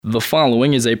The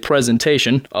following is a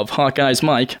presentation of Hawkeyes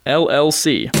Mike,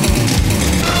 LLC.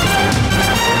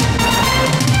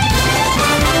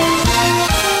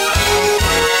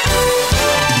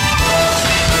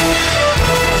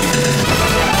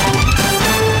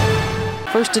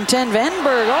 First and 10,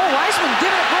 Vandenberg. Oh, Weisman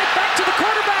giving it right back to the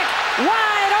quarterback.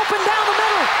 Wide open down the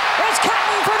middle. It's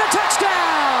Cotton for the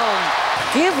touchdown.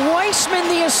 Give Weisman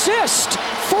the assist.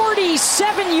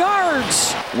 47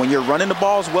 yards. When you're running the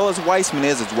ball as well as Weisman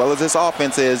is, as well as this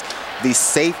offense is, the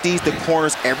safeties, the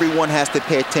corners, everyone has to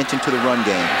pay attention to the run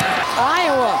game.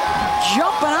 Iowa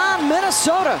jumping on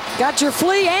Minnesota. Got your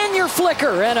flea and your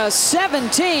flicker and a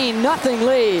 17-0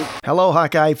 lead. Hello,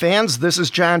 Hawkeye fans. This is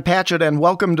John Patchett, and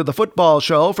welcome to the football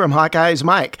show from Hawkeyes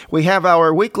Mike. We have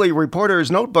our weekly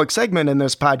Reporter's Notebook segment in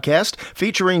this podcast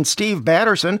featuring Steve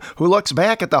Batterson, who looks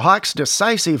back at the Hawks'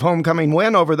 decisive homecoming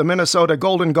win over the Minnesota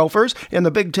Golden Gophers in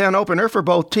the Big Ten opener for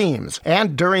both teams.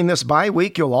 And during this bye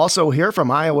week, you'll also hear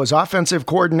from Iowa's offensive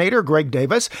coordinator Greg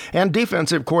Davis and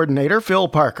defensive coordinator Phil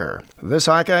Parker. This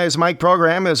Hawkeyes Mike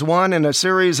program is one in a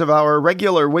series of our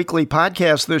regular weekly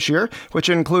podcasts this year, which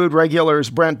include regulars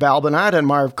Brent Balbinot and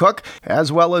Marv Cook,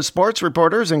 as well as sports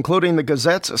reporters including the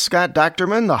Gazette's Scott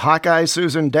Docterman, the Hawkeyes'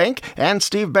 Susan Dank, and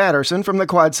Steve Batterson from the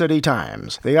Quad City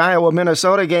Times. The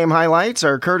Iowa-Minnesota game highlights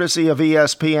are courtesy of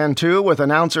ESPN2 with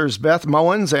announcers Beth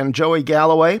Mowins and Joey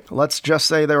Galloway. Let's just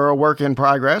say they're a work in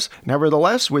progress.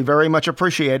 Nevertheless, we very much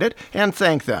appreciate it and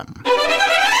thank them.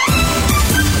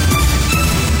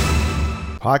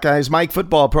 Hawkeyes Mike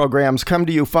football programs come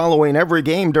to you following every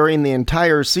game during the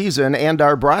entire season and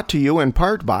are brought to you in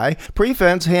part by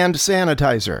Prefense Hand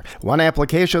Sanitizer. One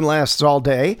application lasts all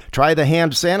day. Try the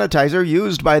hand sanitizer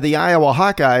used by the Iowa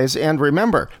Hawkeyes, and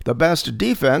remember, the best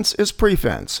defense is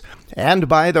Prefense. And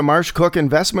by the Marsh Cook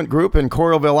Investment Group in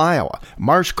Coralville, Iowa.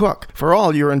 Marsh Cook, for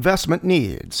all your investment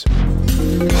needs.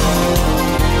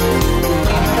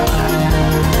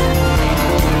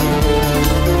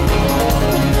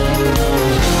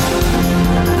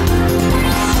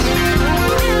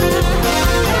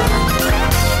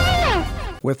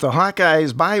 With the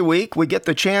Hawkeyes bye week, we get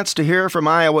the chance to hear from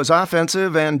Iowa's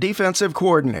offensive and defensive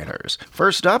coordinators.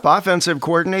 First up, offensive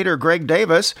coordinator Greg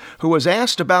Davis, who was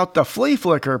asked about the flea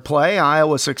flicker play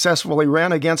Iowa successfully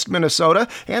ran against Minnesota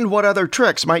and what other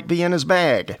tricks might be in his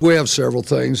bag. We have several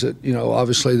things that,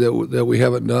 obviously that we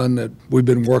haven't done that we've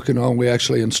been working on. We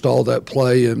actually installed that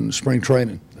play in spring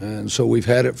training. And so we've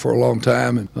had it for a long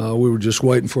time, and we were just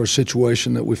waiting for a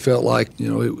situation that we felt like,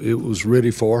 it was ready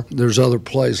for. There's other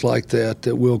plays like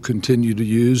that we'll continue to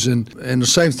use, and the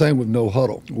same thing with no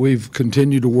huddle. We've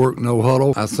continued to work no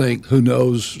huddle. I think, who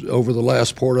knows, over the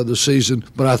last part of the season,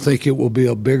 but I think it will be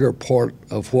a bigger part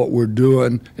of what we're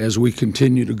doing as we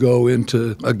continue to go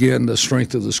into, again, the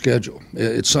strength of the schedule.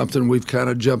 It's something we've kind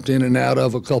of jumped in and out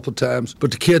of a couple of times, but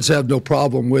the kids have no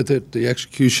problem with it, the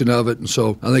execution of it, and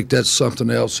so I think that's something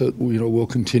else that we'll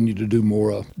continue to do more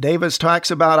of. Davis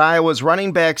talks about Iowa's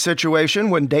running back situation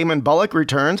when Damon Bullock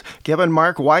returns, given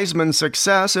Mark Weisman's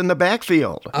success in the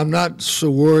backfield. I'm not so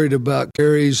worried about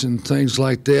carries and things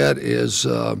like that as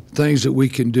things that we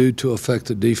can do to affect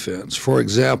the defense. For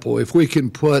example, if we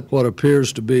can put what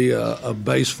appears to be a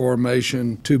base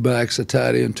formation, two backs, a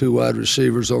tight end, two wide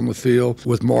receivers on the field,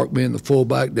 with Mark being the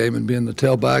fullback, Damon being the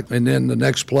tailback, and then the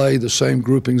next play, the same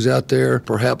groupings out there,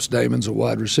 perhaps Damon's a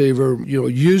wide receiver,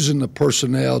 using the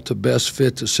personnel to best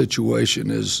fit the situation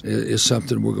is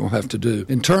something we're going to have to do.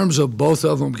 In terms of both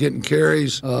of them getting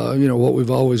carries, what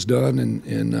we've always done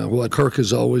and what Kirk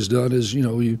has always done is,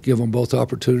 you give them both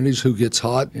opportunities, who gets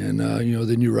hot, and,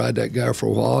 then you ride that guy for a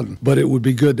while. But it would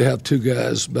be good to have two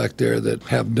guys back there that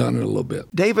have done it a little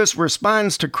bit. Davis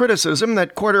responds to criticism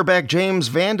that quarterback James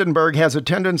Vandenberg has a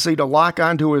tendency to lock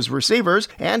onto his receivers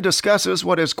and discusses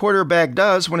what his quarterback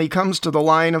does when he comes to the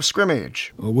line of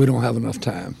scrimmage. Well, we don't have enough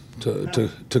time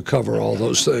to cover all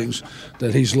those things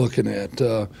that he's looking at.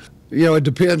 It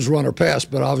depends run or pass,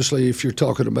 but obviously if you're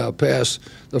talking about pass,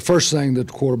 the first thing that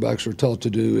quarterbacks are taught to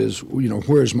do is,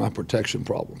 where's my protection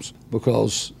problems?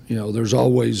 Because, there's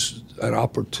always an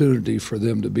opportunity for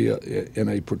them to be in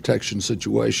a protection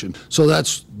situation. So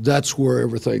that's where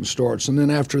everything starts. And then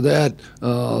after that,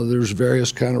 there's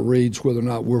various kind of reads, whether or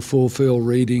not we're full field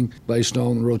reading based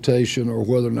on rotation or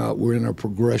whether or not we're in a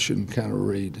progression kind of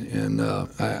read. And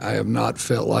I have not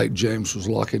felt like James was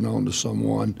locking on to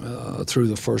someone through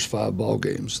the first 5 ball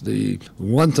games. The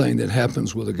one thing that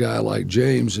happens with a guy like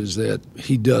James is that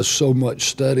he does so much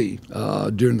study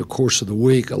during the course of the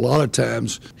week. A lot of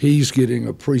times he's getting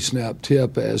a pre-snap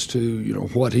tip as to,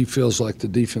 what he feels like the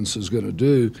defense is going to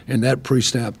do. And that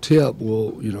pre-snap tip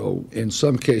will, in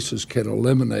some cases can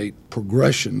eliminate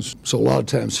progressions. So a lot of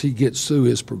times he gets through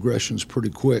his progressions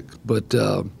pretty quick. But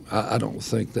I don't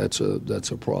think that's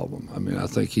a problem. I mean, I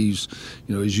think he's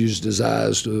used his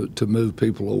eyes to move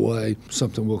people away,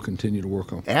 something we'll continue to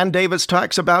work on. And Davis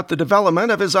talks about the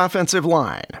development of his offensive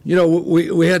line.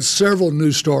 We had several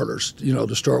new starters,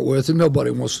 to start with, and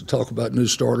nobody wants to talk about new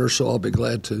starters, so I'll be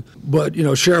glad to. But,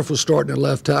 Sheriff was starting at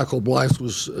left tackle. Blythe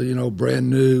was, brand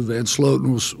new. Van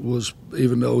Sloten was,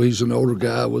 even though he's an older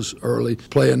guy, was early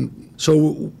playing.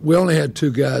 So we only had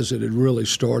two guys that had really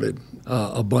started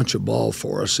a bunch of ball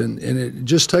for us, and it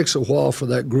just takes a while for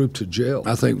that group to gel.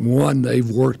 I think, one, they've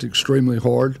worked extremely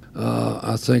hard.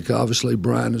 I think, obviously,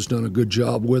 Brian has done a good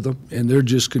job with them, and they're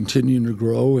just continuing to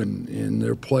grow, and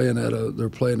they're playing at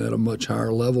a much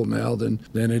higher level now than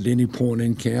at any point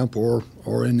in camp or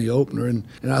in the opener, and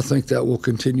I think that will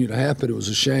continue to happen. It was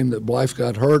a shame that Blythe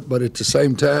got hurt, but at the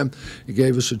same time, it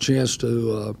gave us a chance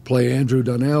to play Andrew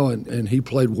Donnell, and he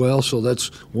played well, so that's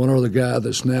one other guy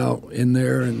that's now in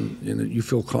there, and you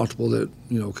feel comfortable that,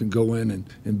 can go in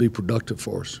and be productive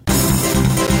for us.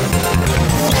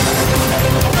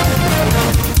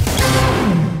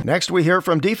 Next, we hear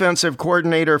from defensive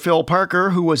coordinator Phil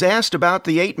Parker, who was asked about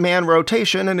the 8-man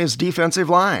rotation in his defensive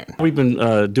line. We've been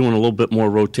doing a little bit more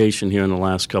rotation here in the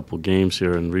last couple of games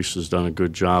here, and Reese has done a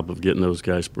good job of getting those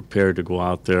guys prepared to go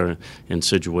out there in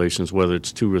situations, whether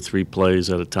it's 2 or 3 plays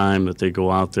at a time that they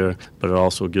go out there, but it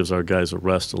also gives our guys a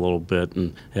rest a little bit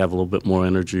and have a little bit more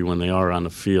energy when they are on the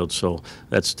field. So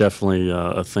that's definitely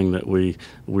a thing that we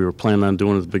were planning on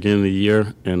doing at the beginning of the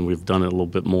year, and we've done it a little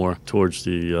bit more towards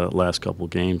the last couple of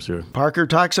games here. Parker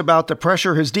talks about the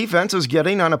pressure his defense is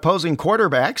getting on opposing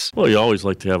quarterbacks. Well, you always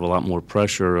like to have a lot more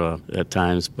pressure at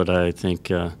times, but I think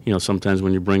sometimes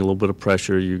when you bring a little bit of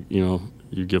pressure, you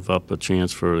give up a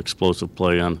chance for explosive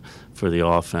play for the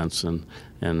offense, and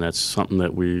that's something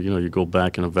that you go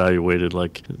back and evaluate it.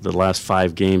 Like the last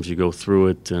 5 games, you go through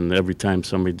it, and every time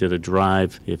somebody did a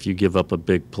drive, if you give up a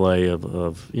big play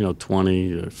of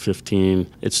 20 or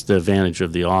 15, it's the advantage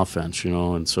of the offense,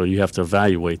 and so you have to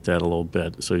evaluate that a little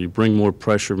bit. So you bring more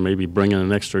pressure, maybe bringing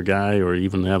an extra guy or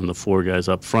even having the 4 guys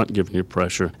up front giving you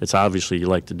pressure. It's obviously you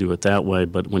like to do it that way,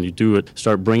 but when you do it,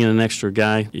 start bringing an extra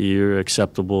guy, you're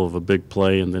acceptable of a big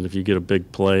play, and then if you get a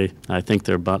big play, I think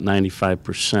they're about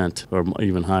 95% or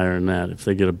even higher than that. If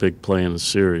they get a big play in the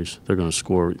series, they're going to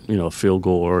score, a field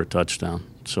goal or a touchdown.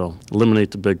 So eliminate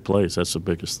the big plays. That's the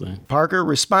biggest thing. Parker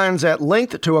responds at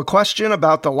length to a question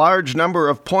about the large number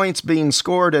of points being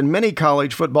scored in many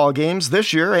college football games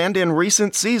this year and in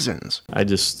recent seasons. I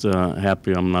just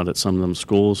happy I'm not at some of them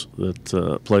schools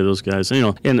that play those guys.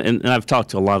 And I've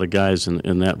talked to a lot of guys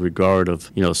in that regard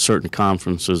of, certain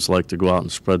conferences like to go out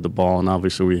and spread the ball, and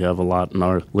obviously we have a lot in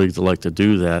our league that like to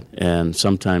do that. And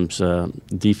sometimes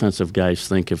defensive guys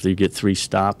think if you get 3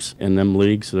 stops in them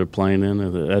leagues they're playing in, or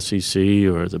the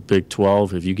SEC or the Big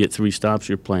 12, if you get 3 stops,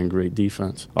 you're playing great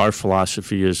defense. Our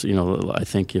philosophy is, I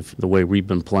think if the way we've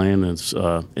been playing is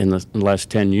in the last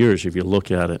 10 years, if you look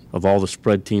at it, of all the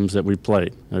spread teams that we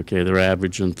played, okay, they're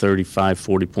averaging 35,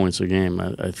 40 points a game,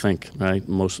 I think, right?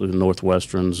 Mostly the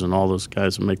Northwesterns and all those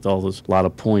guys that make a lot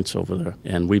of points over there.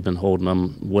 And we've been holding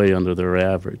them way under their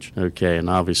average, okay? And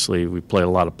obviously we play a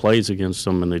lot of plays against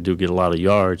them, and they do get a lot of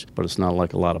yards, but it's not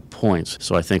like a lot of points.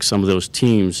 So I think some of those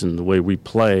teams and the way we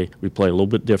play a little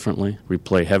bit differently. We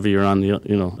play heavier on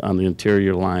the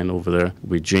interior line over there.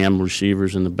 We jam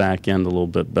receivers in the back end a little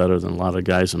bit better than a lot of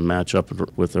guys and match up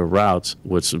with their routes,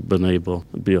 which have been able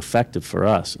to be effective for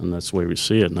us, and that's the way we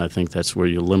see it. And I think that's where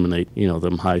you eliminate,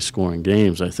 them high-scoring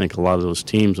games. I think a lot of those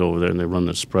teams over there, and they run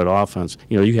the spread offense,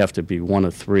 you have to be 1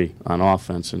 of 3 on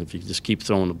offense, and if you just keep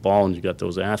throwing the ball and you got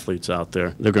those athletes out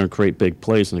there, they're going to create big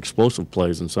plays and explosive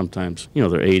plays, and sometimes,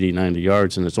 they're 80, 90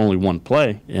 yards, and it's only 1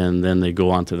 play, and then they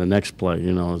go on to the next play.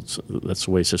 That's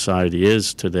the way society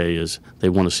is today, is they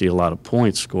want to see a lot of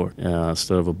points scored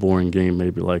instead of a boring game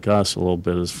maybe like us a little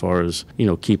bit, as far as,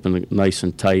 keeping it nice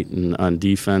and tight and on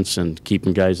defense and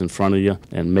keeping guys in front of you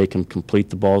and make them complete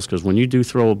the balls. Because when you do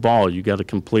throw a ball, you got to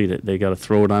complete it. They got to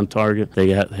throw it on target. They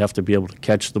have to be able to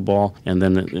catch the ball, and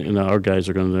then our guys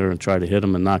are going there and try to hit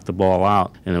them and knock the ball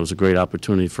out. And it was a great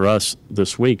opportunity for us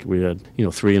this week. We had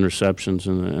 3 interceptions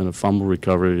and a fumble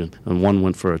recovery, and 1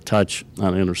 went for a touch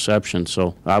on an interception. And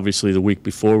so obviously the week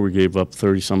before we gave up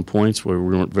 30-some points where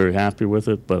we weren't very happy with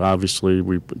it, but obviously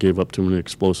we gave up too many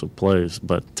explosive plays.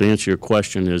 But to answer your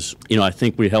question is, I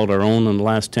think we held our own in the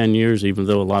last 10 years, even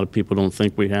though a lot of people don't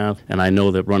think we have. And I know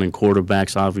that running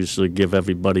quarterbacks obviously give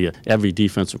every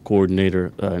defensive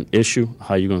coordinator an issue.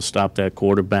 How are you going to stop that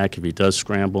quarterback if he does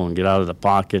scramble and get out of the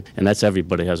pocket? And that's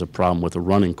everybody has a problem with a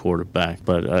running quarterback.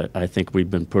 But I think we've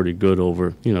been pretty good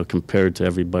over, compared to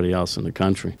everybody else in the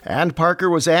country. And Parker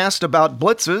was asked about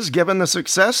blitzes given the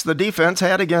success the defense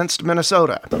had against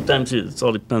Minnesota. Sometimes it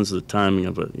all depends on the timing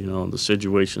of it, the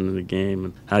situation in the game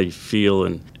and how you feel.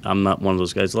 And I'm not one of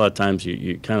those guys. A lot of times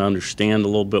you kind of understand a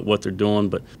little bit what they're doing,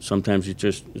 but sometimes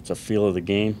it's a feel of the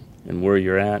game and where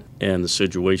you're at and the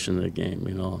situation of the game,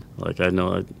 Like I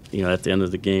know, at the end of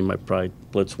the game, I probably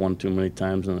blitzed one too many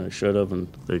times than I should have, and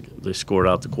they scored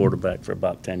out the quarterback for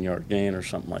about 10-yard gain or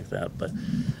something like that. But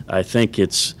I think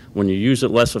it's when you use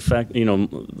it less effective,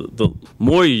 the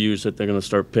more you use it, they're going to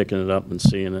start picking it up and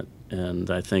seeing it.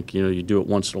 And I think, you do it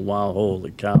once in a while,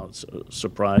 holy cow, it's a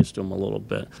surprise to them a little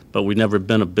bit. But we've never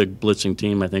been a big blitzing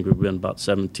team. I think we've been about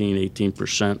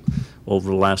 17-18% over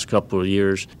the last couple of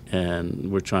years. And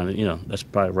we're trying to, that's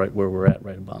probably right where we're at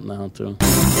right about now, too.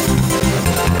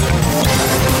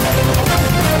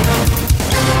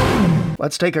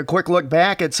 Let's take a quick look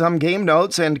back at some game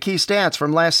notes and key stats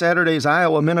from last Saturday's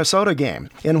Iowa-Minnesota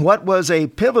game. In what was a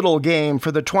pivotal game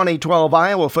for the 2012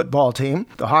 Iowa football team,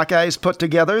 the Hawkeyes put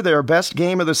together their best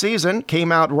game of the season,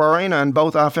 came out roaring on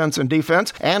both offense and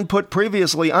defense, and put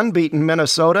previously unbeaten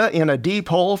Minnesota in a deep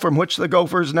hole from which the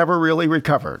Gophers never really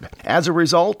recovered. As a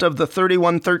result of the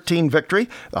 31-13 victory,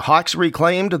 the Hawks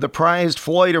reclaimed the prized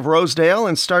Floyd of Rosedale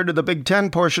and started the Big Ten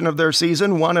portion of their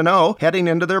season 1-0, heading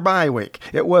into their bye week.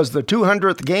 It was the 200th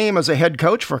game as a head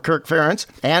coach for Kirk Ferentz,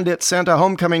 and it sent a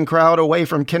homecoming crowd away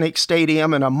from Kinnick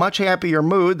Stadium in a much happier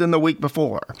mood than the week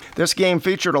before. This game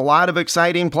featured a lot of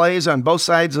exciting plays on both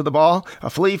sides of the ball, a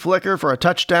flea flicker for a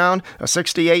touchdown, a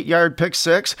 68-yard pick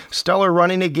six, stellar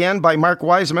running again by Mark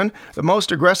Wiseman, the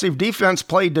most aggressive defense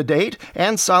played to date,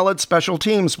 and solid special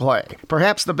teams play.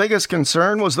 Perhaps the biggest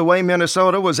concern was the way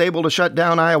Minnesota was able to shut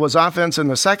down Iowa's offense in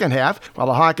the second half. While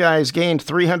the Hawkeyes gained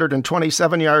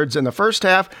 327 yards in the first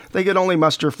half, they could only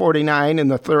muster 49 in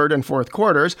the third and fourth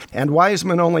quarters, and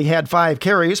Wiseman only had 5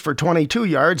 carries for 22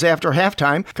 yards after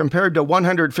halftime compared to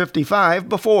 155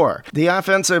 before. The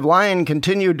offensive line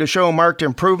continued to show marked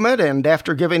improvement, and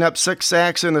after giving up 6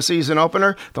 sacks in the season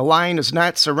opener, the line has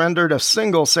not surrendered a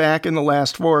single sack in the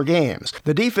last 4 games.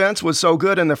 The defense was so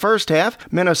good in the first half,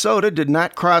 Minnesota did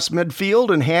not cross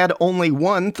midfield and had only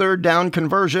 1 third down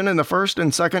conversion in the first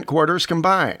and second quarters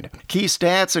combined. Key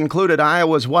stats included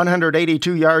Iowa's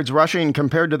 182 yards rushing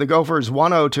compared to the Gophers'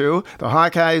 102. The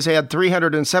Hawkeyes had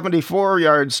 374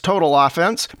 yards total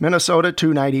offense, Minnesota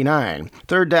 299.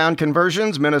 Third down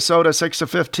conversions, Minnesota 6 of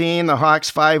 15, the Hawks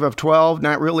 5 of 12.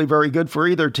 Not really very good for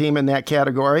either team in that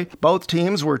category. Both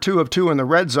teams were 2 of 2 in the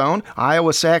red zone.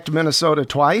 Iowa sacked Minnesota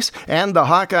twice, and the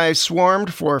Hawkeyes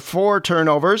swarmed for 4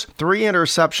 turnovers, 3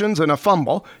 interceptions, and a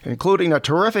fumble, including a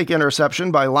terrific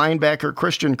interception by linebacker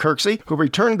Christian Kirksey, who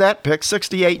returned that pick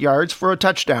 68 yards for a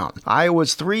touchdown.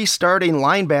 Iowa's 3 starting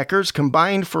linebackers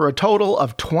combined for a total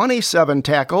of 27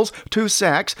 tackles, 2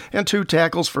 sacks, and 2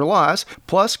 tackles for loss,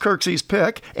 plus Kirksey's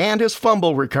pick and his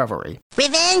fumble recovery.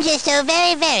 Revenge is so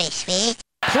very, very sweet.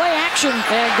 Play action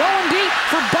and going deep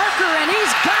for Barker, and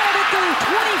he's got it at the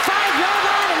 25-yard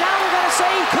line, and now we're going to say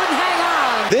he couldn't hang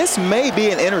on. This may be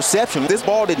an interception. This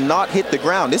ball did not hit the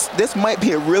ground. This might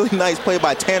be a really nice play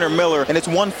by Tanner Miller, and it's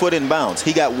 1 foot in bounds.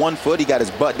 He got 1 foot. He got his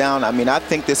butt down. I mean, I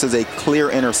think this is a clear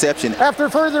interception. After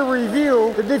further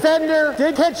review, the defender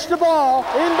did catch the ball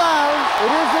in bounds.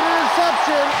 It is an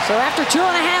interception. So after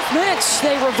 2.5 minutes,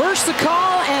 they reverse the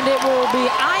call, and it will be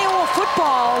Iowa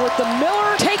football with the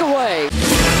Miller takeaway.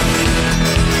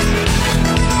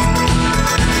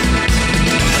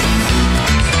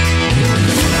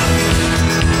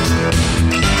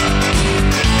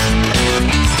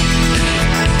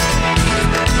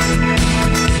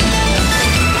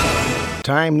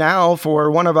 Time now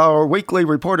for one of our weekly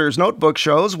Reporter's Notebook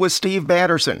shows with Steve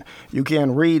Batterson. You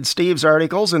can read Steve's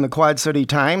articles in the Quad City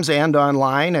Times and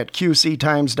online at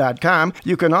qctimes.com.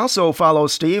 You can also follow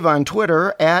Steve on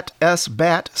Twitter at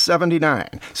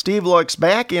SBAT79. Steve looks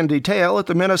back in detail at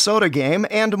the Minnesota game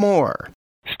and more.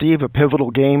 Steve, a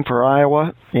pivotal game for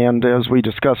Iowa, and as we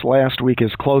discussed last week,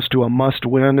 is close to a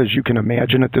must-win, as you can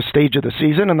imagine, at this stage of the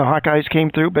season, and the Hawkeyes came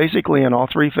through basically in all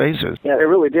three phases. Yeah, they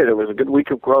really did. It was a good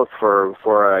week of growth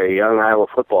for a young Iowa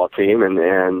football team,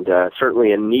 and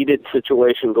certainly a needed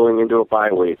situation going into a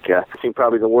bye week. I think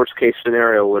probably the worst-case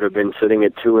scenario would have been sitting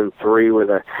at 2-3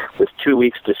 with 2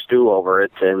 weeks to stew over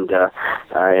it, and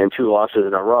 2 losses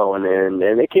in a row, and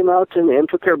they came out and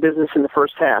took care of business in the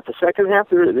first half. The second half,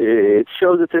 it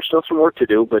shows that there's still some work to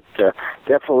do, but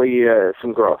definitely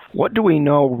some growth. What do we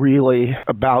know really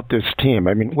about this team?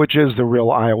 I mean, which is the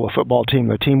real Iowa football team?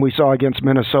 The team we saw against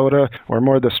Minnesota, or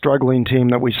more the struggling team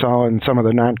that we saw in some of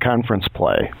the non-conference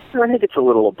play? I think it's a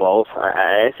little of both.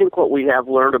 I think what we have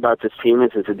learned about this team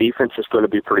is that the defense is going to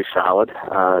be pretty solid.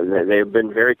 They've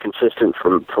been very consistent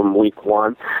from week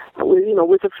one,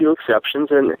 with a few exceptions,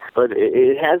 but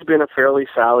it has been a fairly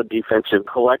solid defensive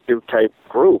collective type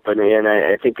group, and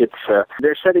I think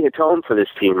they're setting a tone for this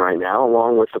team right now,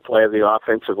 along with the play of the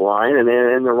offensive line and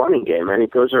the running game. I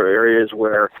think those are areas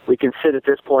where we can sit at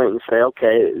this point and say,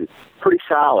 okay, pretty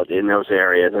solid in those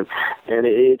areas, and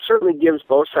it certainly gives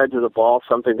both sides of the ball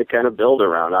something to kind of build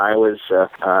around. Iowa's,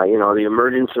 the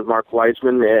emergence of Mark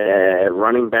Weisman at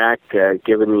running back,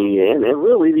 given and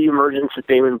really the emergence of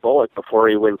Damon Bullock before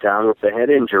he went down with the head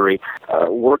injury,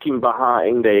 working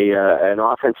behind an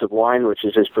offensive line which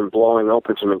has just been blowing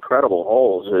open some incredible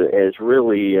holes, has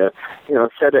really,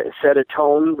 set a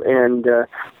tone and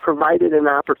provided an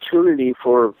opportunity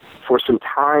for some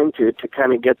time to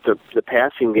kind of get the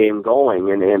passing game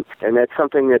going, and that's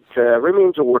something that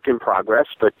remains a work in progress,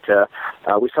 but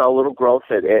we saw a little growth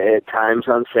at times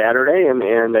on Saturday,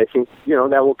 and I think,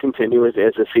 that will continue as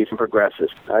the season progresses.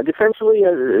 Defensively,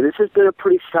 this has been a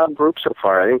pretty solid group so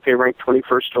far. I think they rank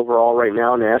 21st overall right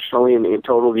now nationally in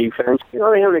total defense. They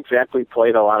haven't exactly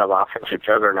played a lot of offensive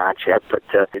juggernauts yet, but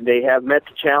they have met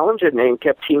the challenge and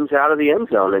kept teams out of the end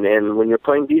zone, and when you're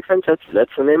playing defense,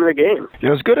 that's the name of the game.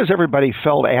 As good as everybody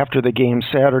felt after the game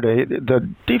Saturday, the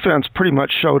defense pretty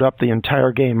much showed up the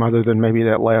entire game other than maybe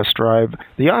that last drive.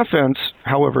 The offense,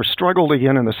 however, struggled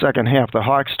again in the second half. The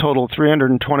Hawks totaled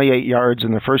 328 yards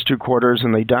in the first 2 quarters,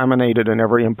 and they dominated in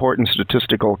every important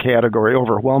statistical category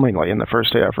overwhelmingly in the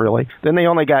first half, really. Then they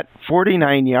only got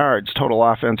 49 yards total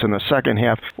offense in the second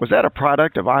half. Was that a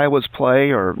product of Iowa's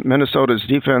play or Minnesota's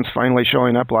defense finally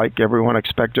showing up like everyone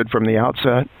expected from the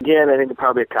outset? Yeah, and I think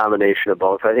probably a combination of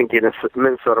both. I think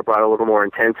Minnesota brought a little more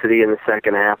intensity in the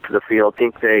second half to the field. I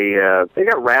think they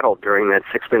got rattled during that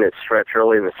 6-minute stretch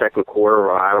early in the second quarter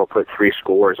where Iowa put 3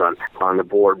 scores on the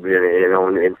board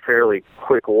in fairly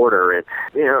quick order. And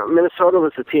Minnesota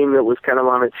was a team that was kind of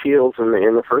on its heels in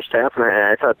the first half, and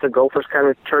I thought the Gophers kind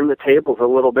of turned the tables a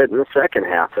little bit in the second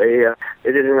half. They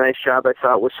did a nice job, I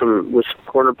thought, with some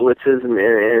corner blitzes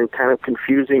and kind of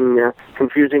confusing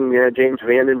James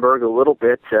Vandenberg a little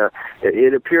bit.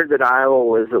 It appeared that Iowa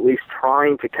was at least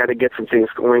trying to kind of get some things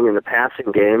going in the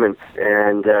passing game, and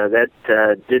that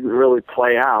didn't really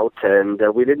play out, and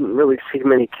we didn't really see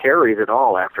many carries at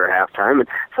all after halftime. And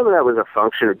some of that was a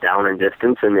function of down and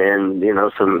distance, and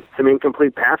some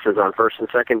incomplete passes on first and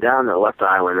second down that left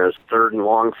Iowa in those third and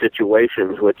long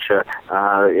situations, which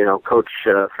Coach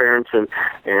Ferentz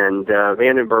and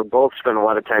Vandenberg both spent a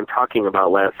lot of time talking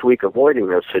about last week, avoiding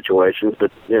those situations,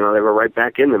 but they were right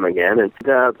back in them again, and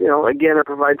again it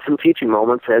provides some teaching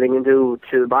moments heading into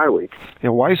the bye week.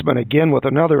 Weisman again with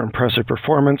another impressive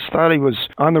performance. Thought he was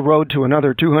on the road to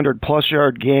another 200-plus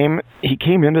yard game. He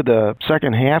came into the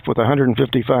second half with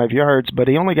 155 yards, but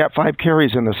he only got 5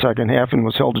 carries in the second half and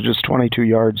was held to just 22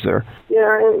 yards there.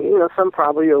 Yeah, some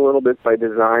probably a little bit by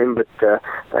design, but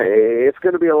it's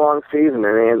going to be a long season,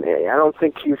 and I don't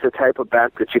think he's the type of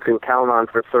back that you can count on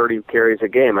for 30 carries a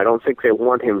game. I don't think they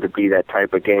want him to be that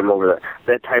type of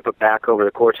that type of back over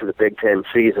the course of the Big Ten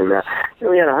season. He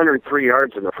had 103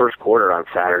 yards in the first quarter on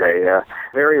Saturday.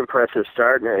 Very impressive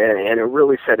start, and it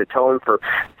really set a tone for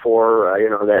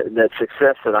that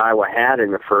success that Iowa had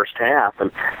in the first half,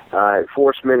 and it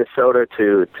forced Minnesota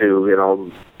to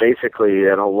basically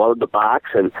load the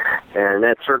box, and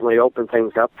that certainly opened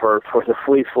things up for the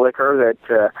flea flicker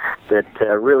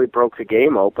that really broke the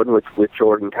game open with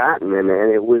Jordan Cotton, and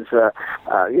it was a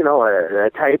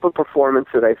type of performance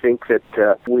that I think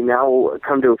that we now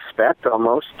come to expect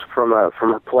almost from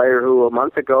a player who a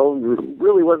month ago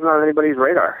really wasn't on anybody's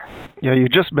radar. Yeah, you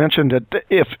just mentioned that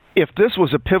if this was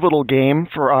was a pivotal game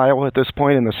for Iowa at this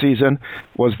point in the season.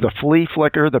 Was the flea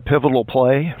flicker the pivotal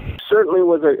play? Certainly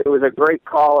it was a great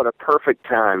call at a perfect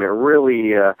time. It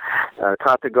really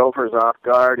caught the Gophers off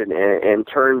guard and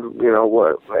turned 10-0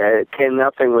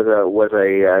 was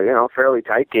a fairly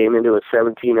tight game into a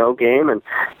 17-0 game, and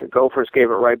the Gophers gave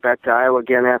it right back to Iowa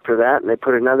again after that, and they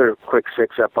put another quick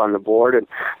 6 up on the board, and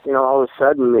all of a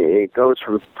sudden it goes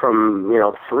from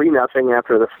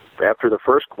 3-0 after the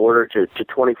first quarter to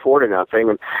 24-0,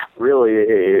 and really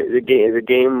the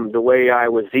game, the way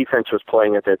Iowa's defense was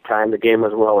playing at that time, the game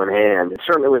was well in hand. It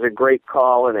certainly was a great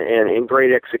call and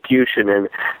great execution, and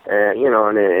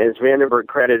as Vandenberg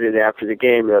credited after the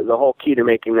game, the whole key to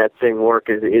making that thing work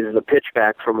is the pitch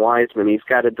back from Wiseman. He's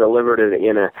got to deliver it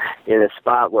in a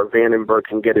spot where Vandenberg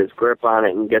can get his grip on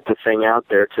it and get the thing out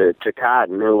there to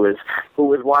Cotton, who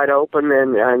was wide open,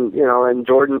 and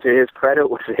Jordan, to his credit,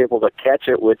 was able to catch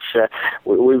it, which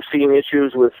we've seen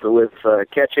issues with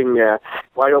catching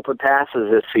wide open passes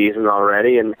this season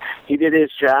already, and he did his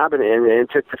job and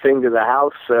took the thing to the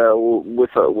house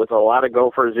with a lot of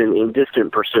Gophers in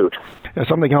distant pursuit.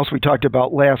 Something else we talked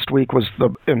about last week was the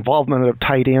involvement of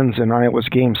tight ends in Iowa's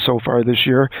games so far this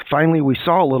year. Finally, we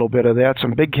saw a little bit of that.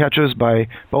 Some big catches by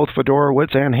both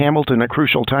Fedorowicz and Hamilton at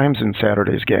crucial times in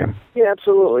Saturday's game. Yeah,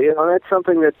 absolutely. That's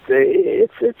something that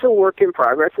it's a work in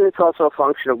progress, and it's also a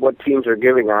function of what teams are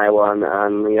giving Iowa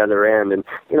on the other end. And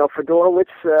Fedorowicz,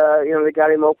 they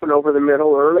got him open over the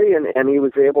middle early, and he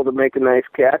was able to make a nice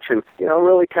catch, and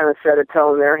really kind of set a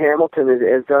tone there. Hamilton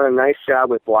has done a nice job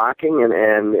with blocking,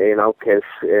 and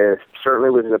certainly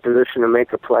was in a position to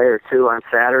make a play or two on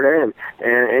Saturday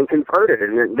and converted.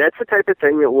 And that's the type of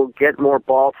thing that will get more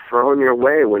balls thrown your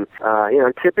way. When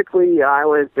typically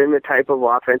Iowa has been the type of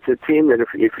offensive team that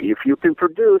if you can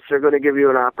produce, they're going to give you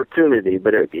an opportunity.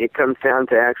 But it comes down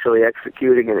to actually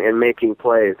executing and making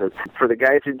plays. And for the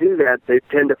guys who do that, they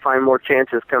tend to find more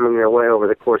chances coming their way over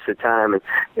the course of time. And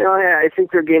I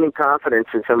think they're gaining confidence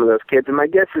in some of those kids. And my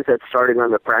guess is that starting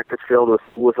on the practice field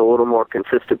with a little more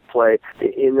consistent play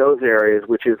in those areas,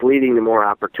 which is leading to more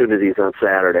opportunities on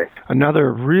Saturday.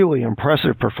 Another really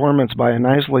impressive performance by a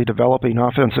nicely developing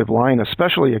offensive line,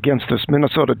 especially against this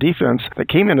Minnesota defense that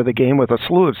came into the game with a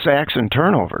slew of sacks and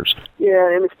turnovers.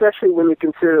 Yeah, and especially when you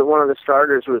consider that one of the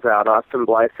starters was out. Austin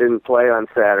Blythe didn't play on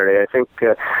Saturday. I think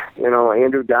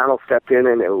Andrew Donald stepped in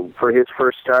and for his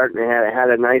first start and had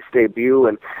a nice debut.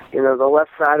 And the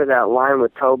left side of that line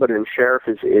with Tobin and Sheriff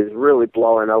is really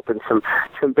blowing open some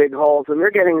big holes, and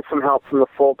they're getting some help from the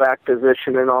fullback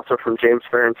position and also from James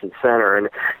Ferentz in center. And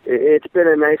it's been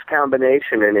a nice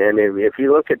combination. And if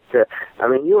you look at,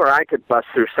 you or I could bust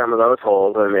through some of those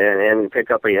holes and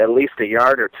pick up at least a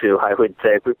yard or two, I would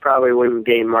say. We probably wouldn't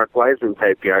gain Mark Wiseman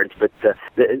type yards, but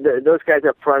those guys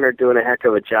up front are doing a heck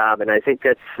of a job, and I think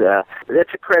that's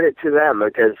a credit to them,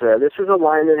 because this is a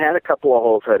line that had a couple of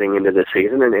holes heading into the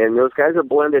season, and those guys are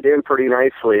blended in pretty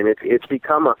nicely, and it's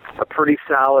become a pretty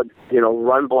solid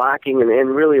run blocking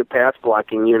and really a pass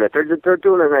blocking unit. They're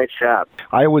doing a nice job.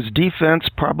 Iowa's defense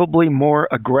probably more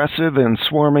aggressive and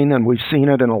swarming than we've seen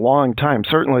it in a long time,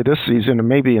 certainly this season and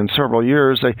maybe in several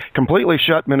years. They completely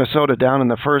shut Minnesota down in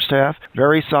the first half,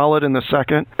 very solid in the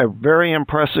second, a very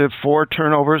impressive 4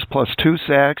 turnovers plus 2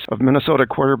 sacks of Minnesota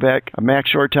quarterback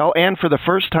Max Shortell, and for the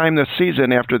first time this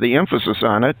season, after the emphasis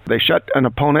on it, they shut an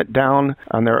opponent down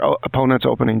on their opponent's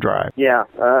opening drive. Yeah,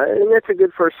 and that's a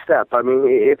good first step.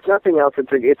 If nothing else,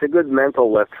 it's a good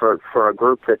mental lift for a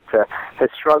group that has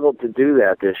struggled to do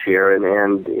that this year,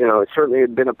 and it certainly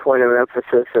had been a point of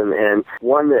emphasis and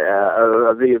one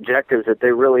of the objectives that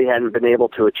they really hadn't been able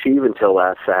to achieve until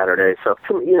last Saturday. So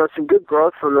some good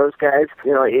growth from those guys.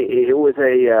 It was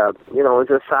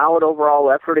a solid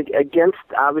overall effort against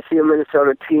obviously a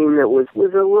Minnesota team that was a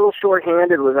little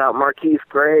short-handed without Marquise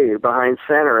Gray behind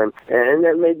center, and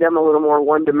that made them a little more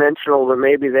one-dimensional than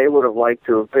maybe they would have liked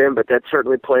to have been. But that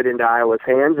certainly played into Iowa's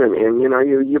hands, and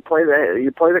you play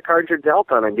the cards you're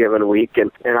dealt on a given week,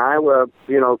 and Iowa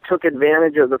took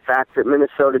advantage of the fact that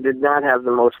Minnesota did not have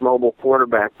the most mobile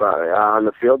quarterback on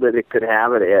the field that it could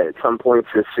have at some points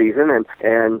this season,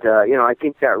 and I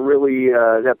think that really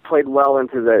that played well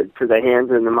into the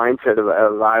hands and the mindset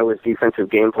of Iowa's defensive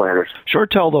game planners.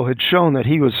 Shortell, though, had shown that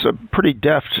he was a pretty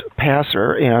deft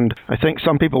passer, and I think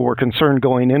some people were concerned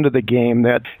going into the game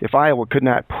that if Iowa could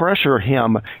not pressure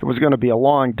him, it was going to be a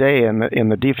long day in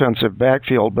the defensive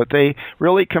backfield. But they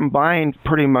really combined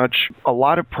pretty much a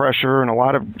lot of pressure and a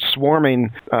lot of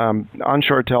swarming on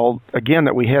Shortell, again,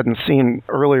 that we hadn't seen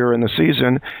earlier in the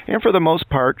season, and for the most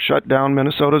part shut down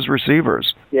Minnesota's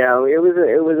receivers. Yeah, it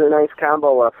was a nice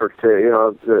combo effort.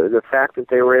 The fact that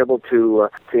they were able to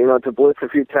blitz a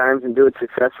few times and do it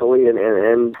successfully, and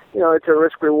and it's a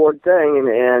risk-reward thing,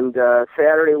 and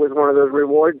Saturday was one of those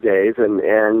reward days, and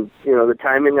the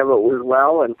timing of it was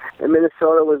well, and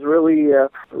Minnesota was really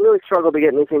struggled to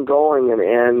get anything going,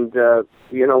 and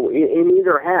in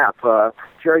either half,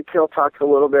 Jerry Kill talked a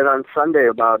little bit on Sunday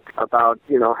about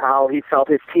how he felt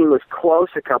his team was close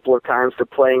a couple of times to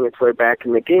playing its way back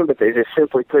in the game, but they just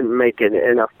simply couldn't make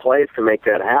enough plays to make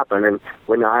that happen. And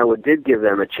when Iowa did give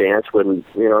them a chance, when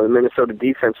the Minnesota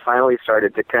defense finally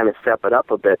started to kind of step it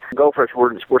up a bit, Gophers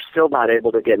were still not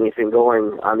able to get anything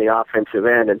going on the offensive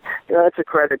end, and that's a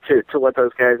credit to what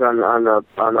those guys on the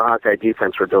Hawkeye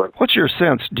defense were doing. What's your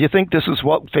sense? Do you think this is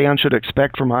what fans should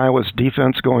expect from Iowa's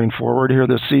defense going forward here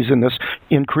this season? This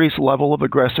increased level of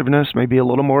aggressiveness, maybe a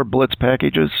little more blitz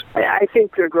packages? I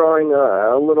think they're growing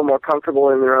a little more comfortable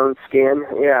in their own skin.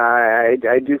 Yeah,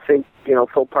 I do think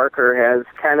Phil Parker has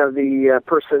kind of the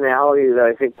personality that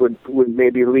I think would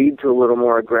maybe lead to a little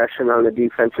more aggression on the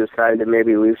defensive side than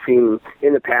maybe we've seen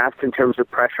in the past in terms of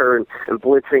pressure and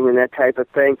blitzing and that type of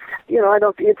thing.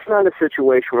 It's not a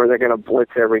situation where they're going to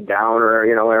blitz every down or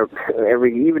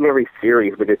every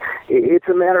series, but it's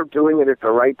a matter of doing it at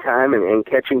the right time and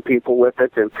catching people with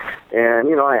it. And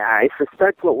I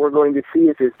suspect what we're going to see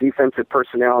as his defensive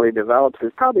personality develops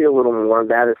is probably a little more of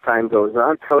that as time goes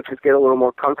on. Coaches get a little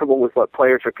more comfortable with what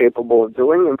players are capable of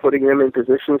doing and putting them in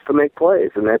positions to make plays,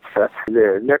 and that's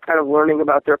they're kind of learning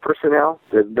about their personnel.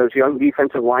 Those young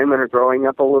defensive linemen are growing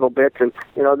up a little bit, and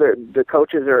the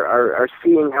coaches are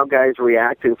seeing how guys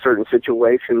react in certain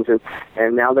situations,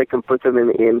 and now they can put them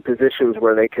in positions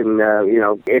where they can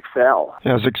excel.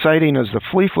 As exciting as the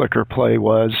flea flicker play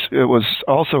was, it was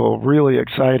also really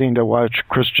exciting to watch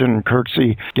Christian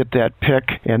Kirksey get that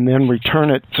pick and then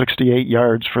return it 68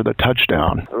 yards for the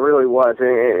touchdown. It really was.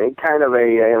 And kind of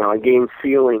a game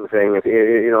feeling thing. If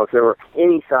there were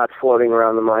any thoughts floating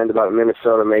around the mind about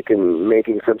Minnesota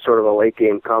making some sort of a late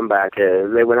game comeback,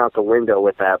 they went out the window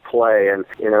with that play. And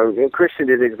Christian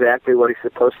did exactly what he's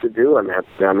supposed to do on that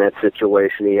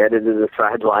situation. He headed to the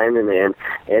sideline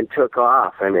and took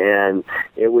off, and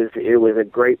it was a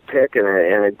great pick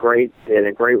and a great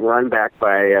run back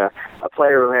by a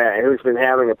player who's been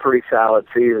having a pretty solid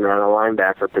season on a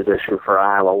linebacker position for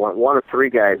Iowa. One of three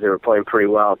guys that are playing pretty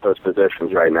well at those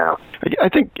positions right now. I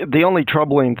think the only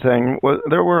troubling thing was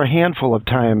there were a handful of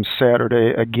times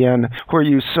Saturday, again, where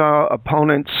you saw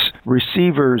opponents'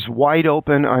 receivers wide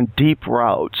open on deep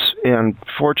routes. And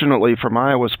fortunately, from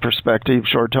Iowa's perspective,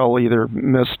 Shortell either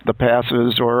missed the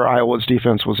passes or Iowa's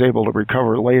defense was able to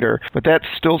recover later. But that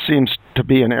still seems to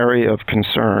be an area of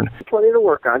concern. Plenty to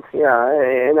work on,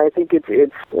 yeah. And I think it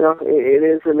is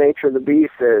the nature of the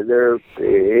beast.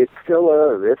 It's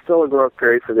still a growth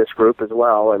period for this group as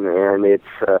well, and it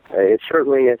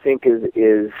certainly, I think,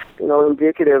 is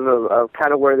indicative of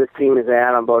kind of where this team is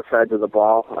at on both sides of the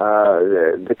ball.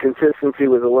 The consistency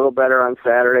was a little better on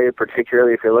Saturday,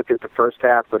 particularly if you look at the first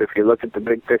half, but if you look at the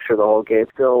big picture of the whole game,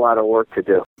 still a lot of work to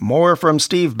do. More from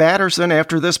Steve Batterson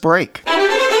after this break.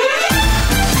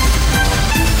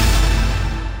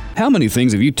 How many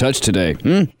things have you touched today?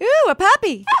 Ooh, a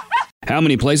puppy. How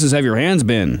many places have your hands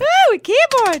been? Ooh, a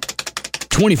keyboard.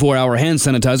 24-hour hand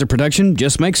sanitizer protection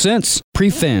just makes sense.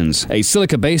 Prefens, a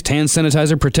silica-based hand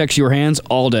sanitizer, protects your hands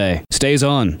all day. Stays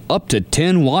on up to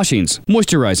 10 washings.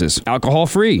 Moisturizes,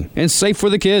 alcohol-free, and safe for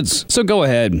the kids. So go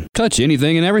ahead, touch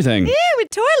anything and everything. Ew, a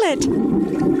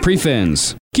toilet.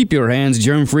 Prefens, keep your hands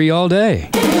germ-free all day.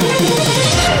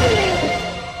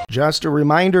 Just a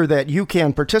reminder that you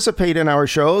can participate in our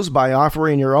shows by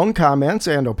offering your own comments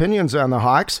and opinions on the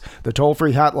Hawks. The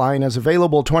toll-free hotline is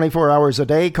available 24 hours a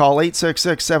day. Call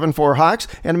 866-74-HAWKS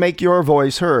and make your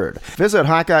voice heard. Visit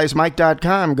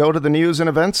HawkeyesMike.com, go to the news and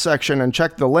events section, and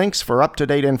check the links for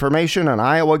up-to-date information on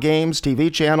Iowa games, TV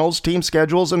channels, team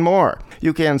schedules, and more.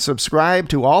 You can subscribe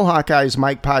to all Hawkeyes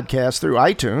Mike podcasts through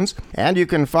iTunes, and you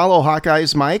can follow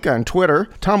Hawkeyes Mike on Twitter,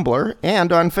 Tumblr,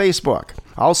 and on Facebook.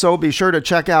 Also, be sure to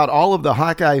check out all of the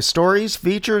Hawkeye stories,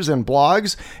 features, and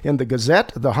blogs in the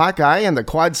Gazette, the Hawkeye, and the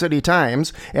Quad City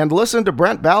Times, and listen to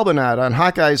Brent Balbinot on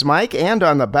Hawkeyes Mike and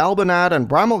on the Balbinot and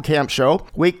Brommelkamp Show,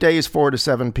 weekdays 4 to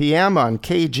 7 p.m. on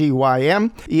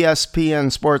KGYM,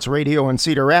 ESPN Sports Radio in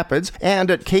Cedar Rapids,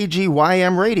 and at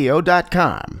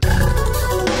KGYMradio.com.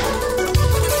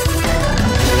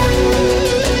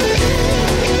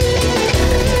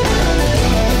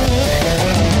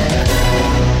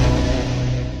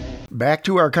 Back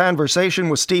to our conversation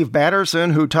with Steve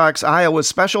Batterson, who talks Iowa's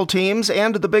special teams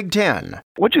and the Big Ten.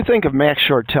 What'd you think of Max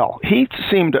Shortell?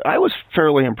 I was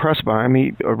fairly impressed by him.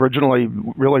 He originally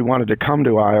really wanted to come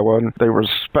to Iowa, and there was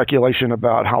speculation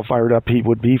about how fired up he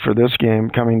would be for this game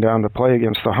coming down to play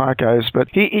against the Hawkeyes. But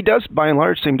he does, by and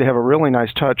large, seem to have a really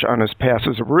nice touch on his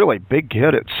passes. A really big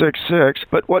kid at 6'6".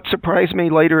 But what surprised me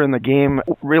later in the game,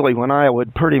 really when Iowa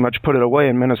pretty much put it away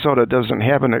and Minnesota doesn't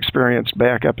have an experienced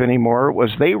backup anymore,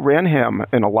 was they ran him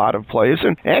in a lot of plays,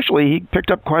 and actually he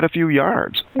picked up quite a few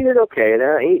yards. He did okay.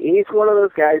 He's one of those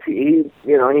guys. He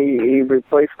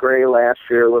replaced Gray last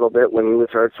year a little bit when he was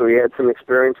hurt, so he had some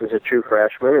experience as a true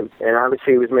freshman, and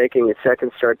obviously he was making his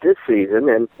second start this season.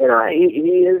 And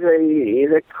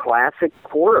he's a classic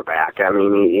quarterback. I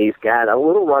mean, he's got a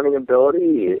little running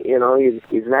ability.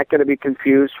 He's not going to be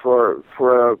confused for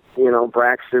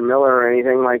Braxton Miller or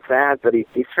anything like that, but he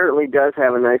certainly does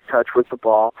have a nice touch with the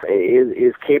ball.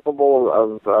 Is capable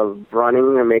of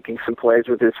running and making some plays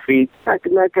with his feet.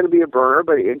 Not going to be a burner,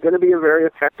 but he's going to be a very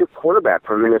effective quarterback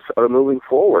for Minnesota moving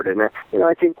forward. And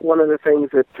I think one of the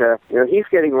things that he's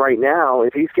getting right now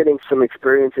is he's getting some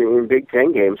experience in Big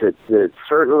Ten games. That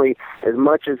certainly, as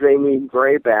much as they need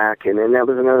Gray back, and that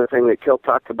was another thing that Kill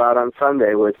talked about on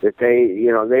Sunday, was that they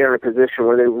are in a position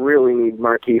where they really need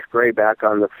Marquise Gray back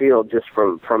on the field, just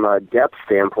from a depth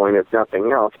standpoint, if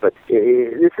nothing else. But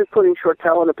this is putting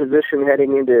Shortell in a position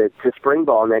heading into spring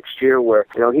ball next year where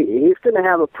he's going to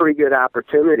have a pretty good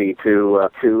opportunity to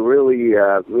really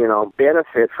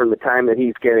benefit from the time that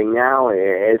he's getting now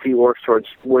as he works towards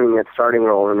winning that starting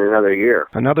role in another year.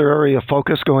 Another area of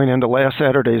focus going into last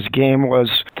Saturday's game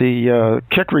was the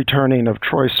kick returning of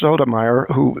Troy Stoudemire,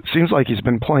 who seems like he's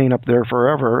been playing up there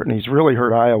forever, and he's really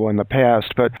hurt Iowa in the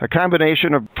past. But a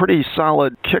combination of pretty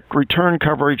solid kick return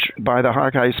coverage by the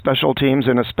Hawkeye special teams,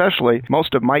 and especially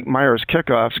most of Mike Meyer's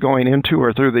kickoffs going into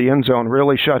or through the end zone,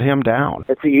 really shut him down.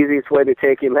 It's the easiest way to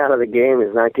take him out of the game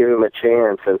is not give him a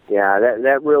chance. And yeah,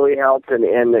 that really helped. And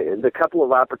the couple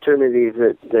of opportunities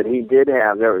that he did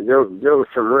have, there was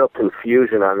some real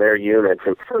confusion on their units.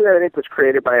 And some of that I think was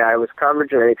created by Iowa's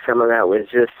coverage, and I think some of that was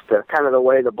just kind of the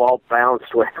way the ball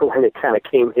bounced when it kind of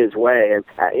came his way. And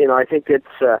I think it's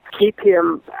keep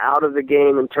him out of the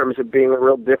game in terms of being a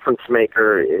real difference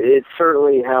maker. It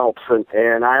certainly helps,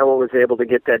 and Iowa was able to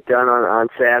get that done on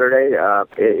Saturday.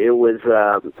 It was,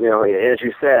 as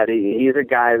you said, he's a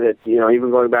guy that,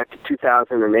 even going back to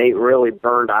 2008, really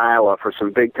burned Iowa for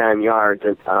some big-time yards.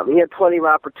 And he had plenty of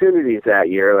opportunities that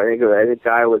year. I think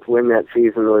Iowa's win that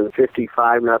season was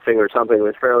 55-0 or something. It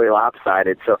was fairly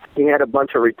lopsided. So he had a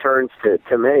bunch of returns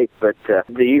to make. But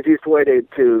the easiest way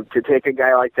to take a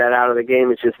guy like that out of the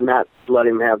game is just not let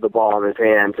him have the ball in his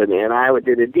hands. And Iowa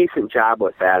did a decent job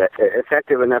with that,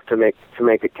 effective enough to make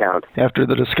it count. After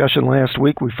the discussion last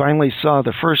week, we finally saw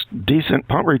the first decent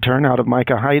punt return out of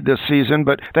Micah Hyde this season,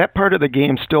 but that part of the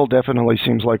game still definitely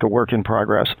seems like a work in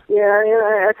progress. Yeah,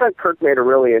 I thought Kirk made a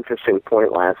really interesting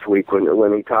point last week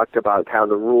when he talked about how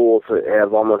the rules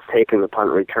have almost taken the punt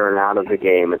return out of the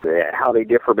game, and how they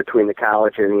differ between the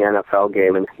college and the NFL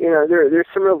game. And, there's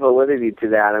some real validity to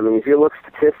that. I mean, if you look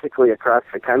statistically across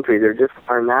the country, there just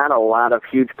are not a lot of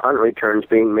huge punt returns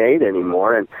being made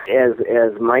anymore. And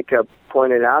as Micah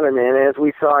pointed out, and as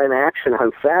we saw in action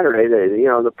on Saturday,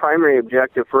 the primary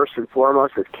objective first and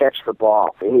foremost is catch the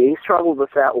ball. He struggled with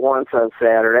that once on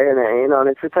Saturday, and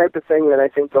it's the type of thing that I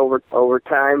think over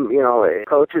time,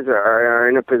 coaches are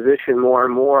in a position more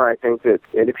and more. I think that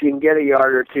if you can get a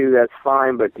yard or two, that's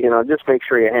fine, but just make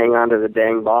sure you hang on to the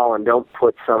dang ball and don't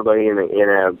put somebody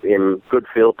in good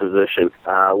field position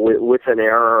with an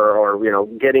error or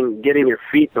getting your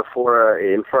feet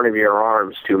in front of your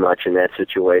arms too much in that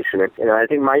situation. I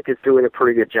think Mike is doing a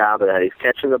pretty good job of that. He's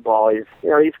catching the ball. He's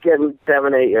getting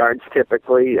 7-8 yards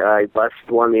typically. He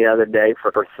busted one the other day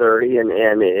for 30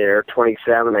 or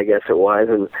 27, I guess it was,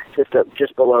 and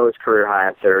just below his career high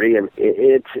of 30. And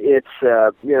it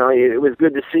was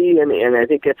good to see, and I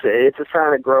think it's a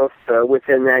sign of growth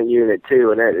within that unit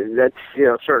too. And that's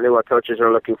certainly what coaches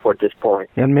are looking for at this point.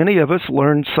 And many of us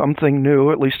learned something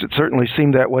new. At least it certainly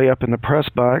seemed that way up in the press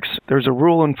box. There's a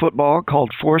rule in football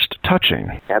called forced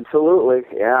touching. Absolutely,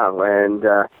 yeah,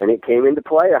 and it came into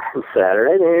play on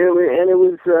Saturday, and it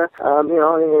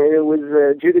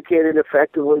was adjudicated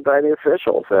effectively by the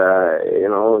officials.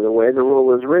 The way the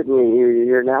rule is written,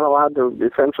 you're not allowed to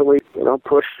essentially,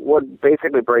 push. What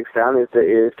basically breaks down is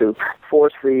to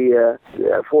force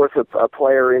a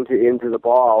player into the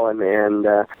ball, and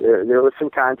there was some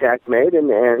contact made, and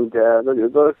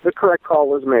the correct call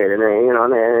was made, and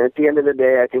at the end of the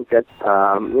day, I think that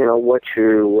what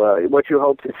you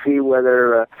hope to see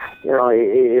whether,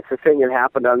 if the thing had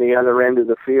happened on the other end of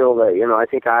the field, I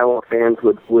think Iowa fans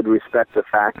would respect the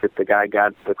fact that the guy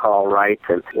got the call right.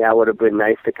 And, it would have been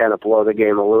nice to kind of blow the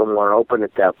game a little more open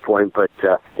at that point. But,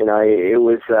 it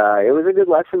was a good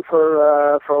lesson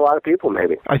for a lot of people,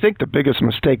 maybe. I think the biggest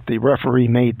mistake the referee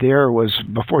made there was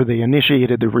before they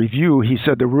initiated the review, he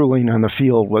said the ruling on the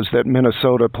field was that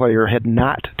Minnesota player had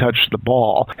not touched the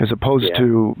ball as opposed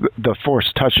to the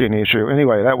forced touching issue.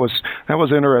 Anyway, that was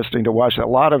interesting to watch. A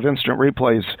lot of instant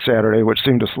replays Saturday, which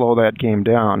seemed to slow that game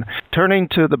down. Turning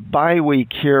to the bye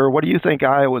week here, what do you think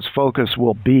Iowa's focus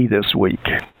will be this week?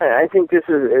 I think this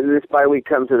bye week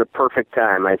comes at a perfect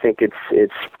time. I think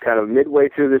it's kind of midway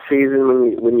through the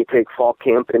season when you take fall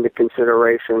camp into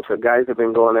consideration. So guys have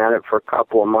been going at it for a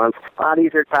couple of months.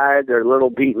 Bodies are tired. They're a little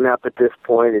beaten up at this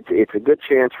point. It's a good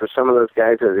chance for some of those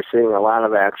guys that are seeing a lot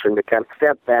of action to kind of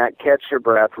step back, catch their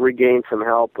breath, regain some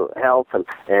health,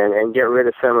 and get rid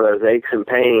of some of those aches and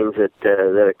pains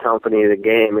that accompany the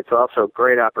game. It's also a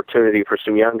great opportunity for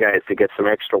some young guys to get some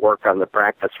extra work on the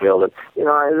practice field. And,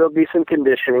 there'll be some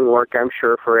conditioning work, I'm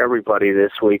sure, for everybody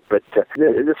this week. But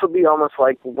this will be almost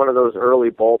like one of those early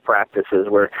bowl practices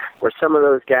where some of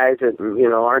those guys that,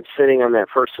 aren't sitting on that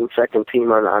first and second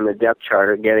team on the depth chart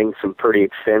are getting some pretty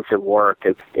extensive work.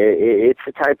 And it's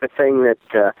the type of thing that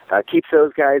keeps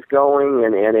those guys going,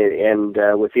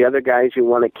 and with the other guys, you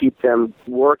want to keep them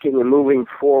working and moving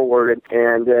forward.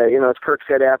 And as Kirk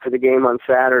said after the game on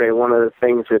Saturday, one of the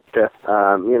things that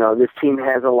this team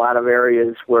has a lot of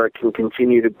areas where it can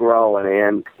continue to grow,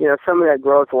 and some of that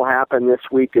growth will happen this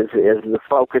week as the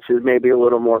focus is maybe a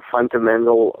little more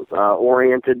fundamental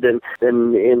oriented than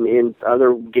in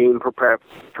other game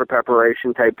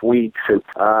preparation type weeks. And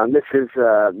this is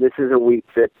a week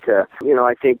that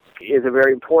I think is a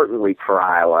very important week for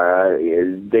Iowa.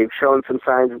 They've shown some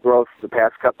signs of growth the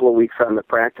past couple of weeks on the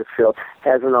practice field.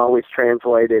 Hasn't always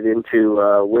translated into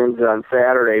wins on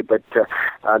Saturday, but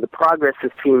the progress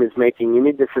this team is making, you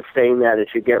need to sustain that as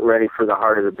you get ready for the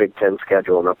heart of the Big Ten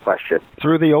schedule, no question.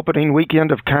 Through the opening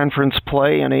weekend of conference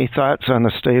play, any thoughts on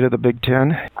the state of the Big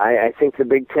Ten? I think the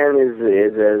Big Ten is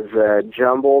as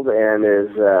jumbled and as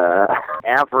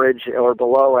average or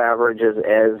below average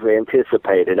as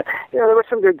anticipated. There were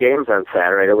some good games on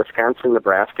Saturday. The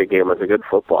Wisconsin-Nebraska game was a good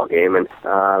football game, and it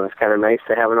was kind of nice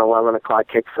to have an 11 o'clock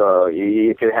kick so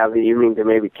you could have the evening to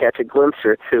maybe catch a glimpse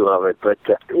or two of it. But,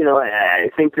 I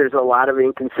think there's a lot of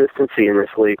inconsistency in this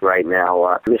league right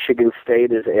now. Michigan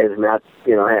State has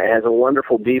a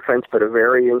wonderful defense, but a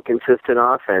very inconsistent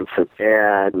offense.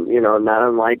 And not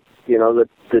unlike,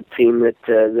 the team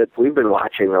that we've been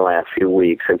watching the last few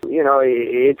weeks. And,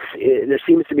 there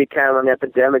seems to be kind of an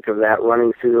epidemic of that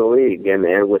running through the league.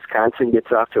 And Wisconsin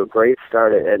gets off to a great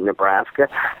start at Nebraska.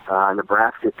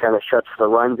 Nebraska kind of shuts the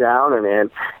run down, and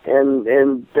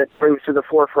that brings to the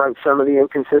forefront some of the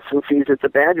inconsistencies that the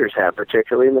Badgers have,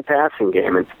 particularly in the passing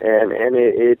game. And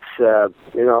it's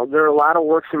there are a lot of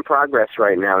works in progress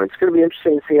right now. And it's going to be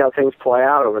interesting to see how things play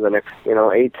out over the next,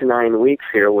 8 to 9 weeks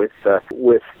here with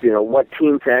what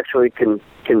teams actually can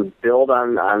build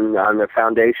on the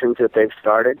foundations that they've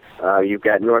started. You've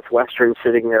got Northwestern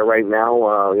sitting there right now,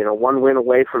 one win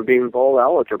away from being bowl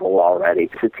eligible already.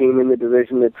 It's a team in the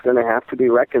division that's going to have to be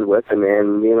reckoned with, and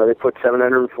they put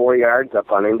 704 yards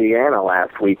up on Indiana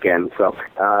last weekend. So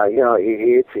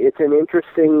it's an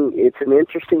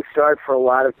interesting start for a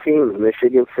lot of teams.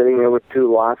 Michigan sitting there with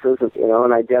 2 losses,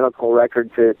 an identical record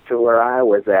to where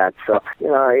Iowa's at. So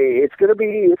it's going to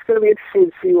be interesting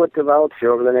to see what develops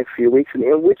here over the next few weeks,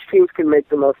 and which teams can make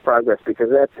the most progress, because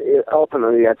that's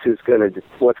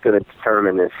what's going to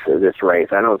determine this race.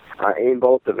 I don't in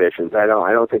both divisions. I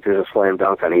don't think there's a slam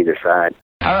dunk on either side.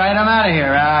 All right, I'm out of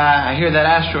here. I hear that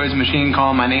asteroids machine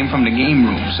calling my name from the game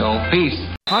room. So peace.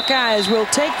 Hawkeyes will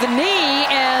take the knee,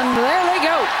 and there they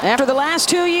go. After the last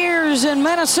 2 years in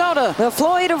Minnesota, the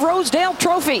Floyd of Rosedale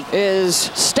Trophy is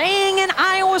staying in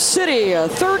Iowa City. A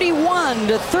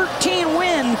 31-13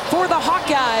 win for the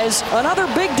Hawkeyes. Another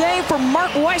big day for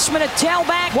Mark Weissman at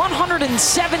tailback.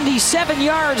 177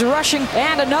 yards rushing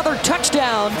and another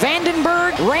touchdown.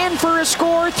 Vandenberg ran for a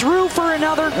score, threw for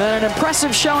another, and an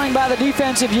impressive showing by the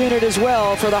defensive unit as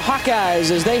well for the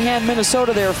Hawkeyes as they hand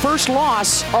Minnesota their first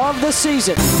loss of the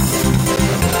season.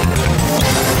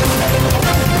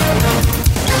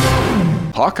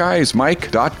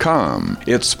 HawkeyesMike.com.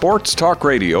 It's sports talk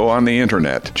radio on the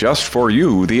internet, just for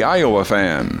you, the Iowa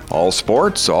fan. All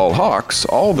sports, all Hawks,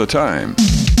 all the time.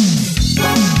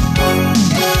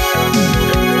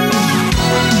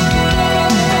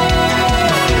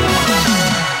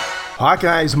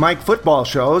 Hawkeye's Mike football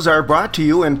shows are brought to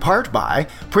you in part by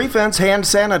Prefense Hand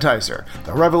Sanitizer,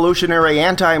 the revolutionary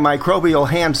antimicrobial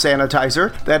hand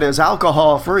sanitizer that is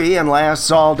alcohol-free and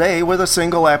lasts all day with a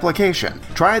single application.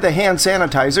 Try the hand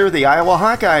sanitizer the Iowa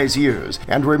Hawkeyes use.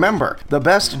 And remember, the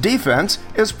best defense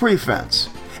is Prefense.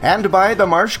 And by the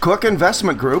Marsh Cook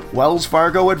Investment Group, Wells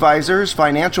Fargo Advisors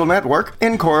Financial Network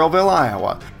in Coralville,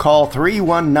 Iowa. Call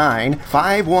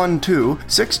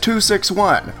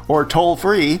 319-512-6261 or toll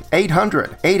free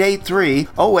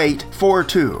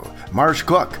 800-883-0842. Marsh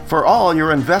Cook, for all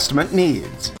your investment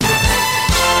needs.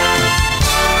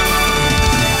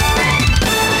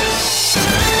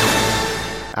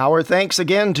 Our thanks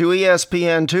again to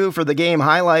ESPN2 for the game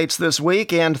highlights this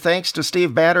week, and thanks to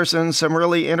Steve Batterson, some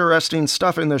really interesting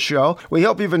stuff in the show. We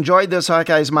hope you've enjoyed this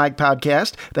Hawkeyes Mike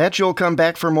podcast, that you'll come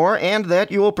back for more, and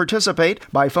that you will participate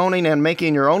by phoning and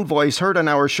making your own voice heard on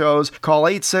our shows. Call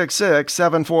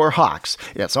 866-74-HAWKS.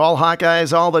 It's all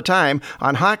Hawkeyes all the time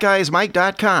on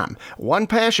HawkeyesMike.com. One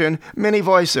passion, many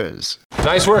voices.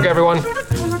 Nice work, everyone.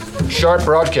 Sharp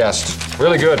broadcast.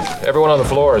 Really good. Everyone on the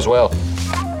floor as well.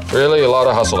 Really a lot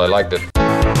of hustle. I liked it.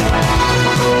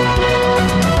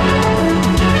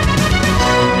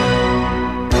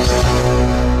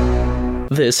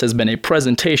 This has been a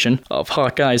presentation of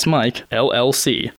Hawkeyes Mike, LLC.